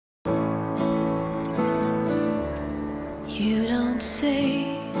can't see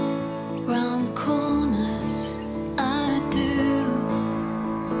round corners, I do.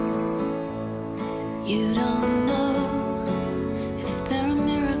 You don't know if there are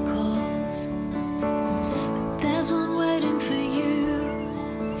miracles, but there's one waiting for you.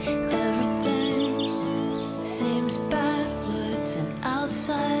 Everything seems backwards and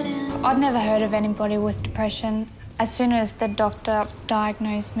outside in. I'd never heard of anybody with depression. As soon as the doctor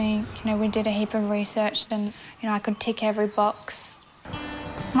diagnosed me, we did a heap of research and, I could tick every box.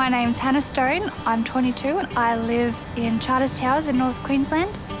 My name's Hannah Stone, I'm 22 and I live in Charters Towers in North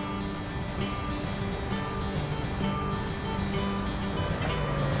Queensland.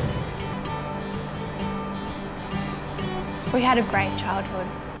 We had a great childhood,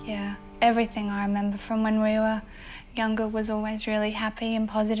 yeah. Everything I remember from when we were younger was always really happy and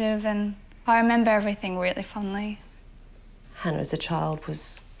positive, and I remember everything really fondly. Hannah as a child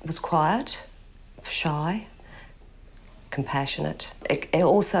was quiet, shy, compassionate,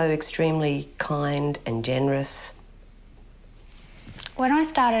 also extremely kind and generous. When I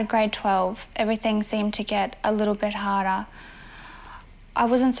started grade 12, everything seemed to get a little bit harder. I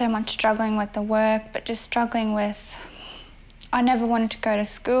wasn't so much struggling with the work, but just struggling with... I never wanted to go to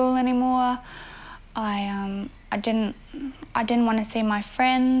school anymore. I didn't want to see my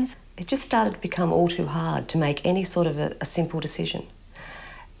friends. It just started to become all too hard to make any sort of a simple decision.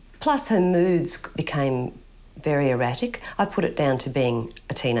 Plus her moods became very erratic. I put it down to being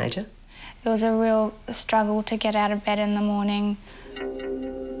a teenager. It was a real struggle to get out of bed in the morning.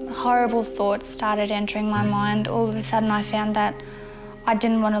 Horrible thoughts started entering my mind. All of a sudden I found that I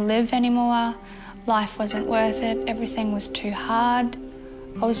didn't want to live anymore. Life wasn't worth it. Everything was too hard.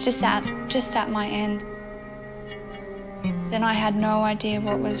 I was just at my end. Then I had no idea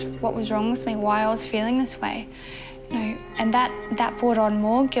what was wrong with me, why I was feeling this way. And that brought on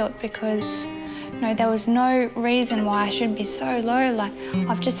more guilt because there was no reason why I should be so low. Like,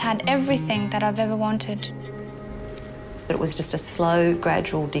 I've just had everything that I've ever wanted. But it was just a slow,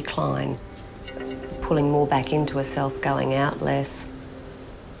 gradual decline, pulling more back into herself, going out less.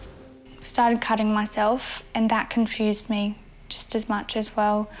 Started cutting myself, and that confused me just as much as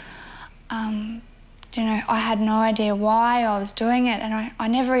well. I had no idea why I was doing it, and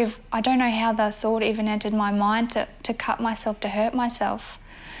I don't know how the thought even entered my mind to cut myself, to hurt myself.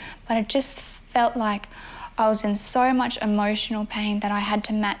 But it just felt like I was in so much emotional pain that I had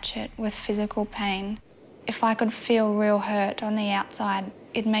to match it with physical pain. If I could feel real hurt on the outside,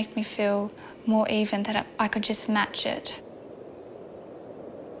 it'd make me feel more even, that I could just match it.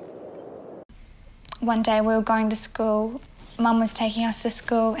 One day we were going to school, Mum was taking us to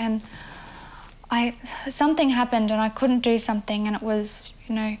school, and something happened and I couldn't do something, and it was,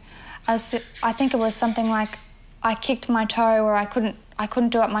 I think it was something like I kicked my toe, or I couldn't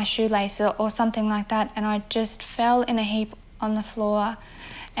do up my shoelace or something like that, and I just fell in a heap on the floor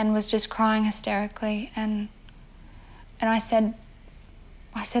and was just crying hysterically, and I said,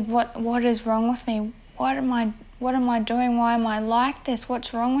 what is wrong with me? What am I doing? Why am I like this?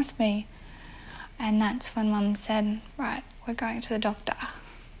 What's wrong with me? And that's when Mum said, right, we're going to the doctor.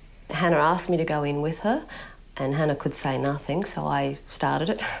 Hannah asked me to go in with her, and Hannah could say nothing, so I started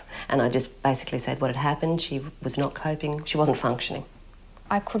it. And I just basically said what had happened. She was not coping, she wasn't functioning.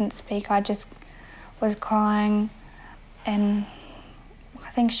 I couldn't speak, I just was crying, and I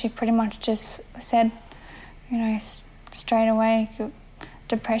think she pretty much just said, straight away,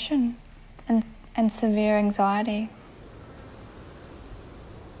 depression and severe anxiety.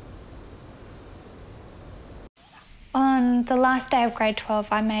 On the last day of grade 12,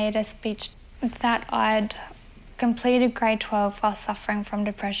 I made a speech that I'd completed grade 12 while suffering from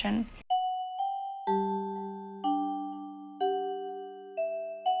depression.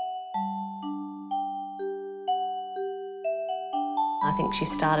 I think she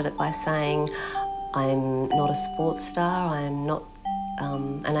started it by saying, I'm not a sports star, I'm not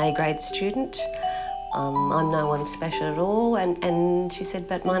an A-grade student, I'm no one special at all, and she said,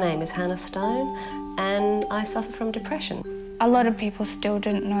 but my name is Hannah Stone and I suffer from depression. A lot of people still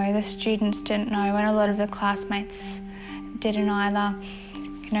didn't know, the students didn't know, and a lot of the classmates didn't either.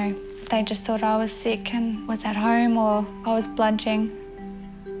 They just thought I was sick and was at home, or I was bludging.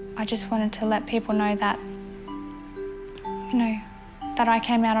 I just wanted to let people know that, that I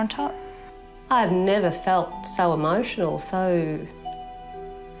came out on top. I've never felt so emotional,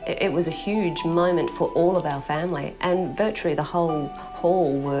 it was a huge moment for all of our family, and virtually the whole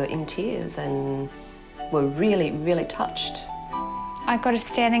hall were in tears and were really, really touched. I got a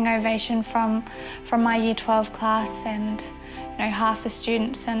standing ovation from my Year 12 class, and half the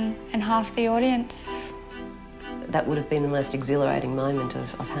students and half the audience. That would have been the most exhilarating moment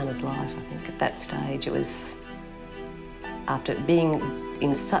of Hannah's life, I think, at that stage. It was after being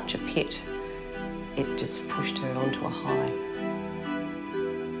in such a pit, it just pushed her onto a high.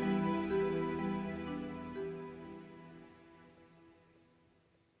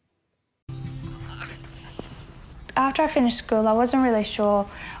 After I finished school, I wasn't really sure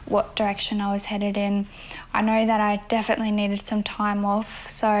what direction I was headed in. I know that I definitely needed some time off,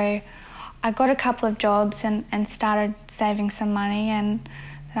 so I got a couple of jobs and started saving some money, and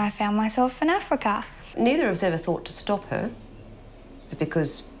then I found myself in Africa. Neither of us ever thought to stop her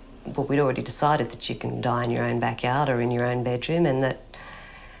because, well, we'd already decided that you can die in your own backyard or in your own bedroom, and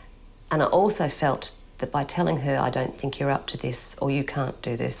I also felt that by telling her, I don't think you're up to this or you can't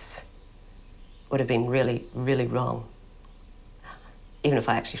do this, would have been really, really wrong. Even if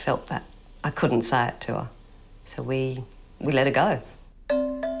I actually felt that, I couldn't say it to her. So we let her go.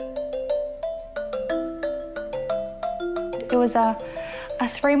 It was a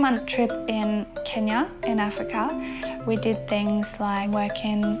 3-month trip in Kenya, in Africa. We did things like work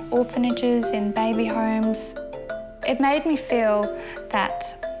in orphanages, in baby homes. It made me feel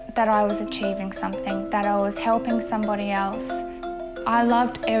that I was achieving something, that I was helping somebody else. I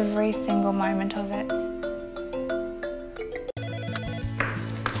loved every single moment of it.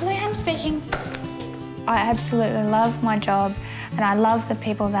 Hello, I'm speaking. I absolutely love my job and I love the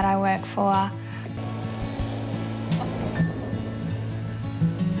people that I work for.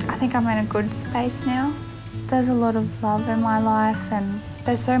 I think I'm in a good space now. There's a lot of love in my life and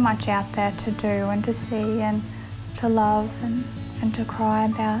there's so much out there to do and to see and to love and to cry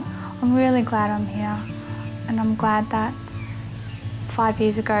about. I'm really glad I'm here and I'm glad that 5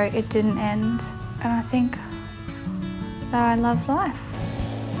 years ago it didn't end, and I think that I love life.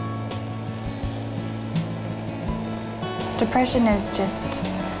 Depression is just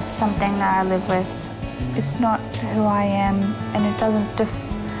something that I live with. It's not who I am and it doesn't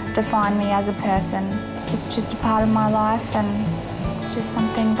define me as a person. It's just a part of my life and it's just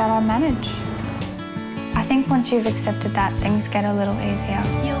something that I manage. I think once you've accepted that, things get a little easier.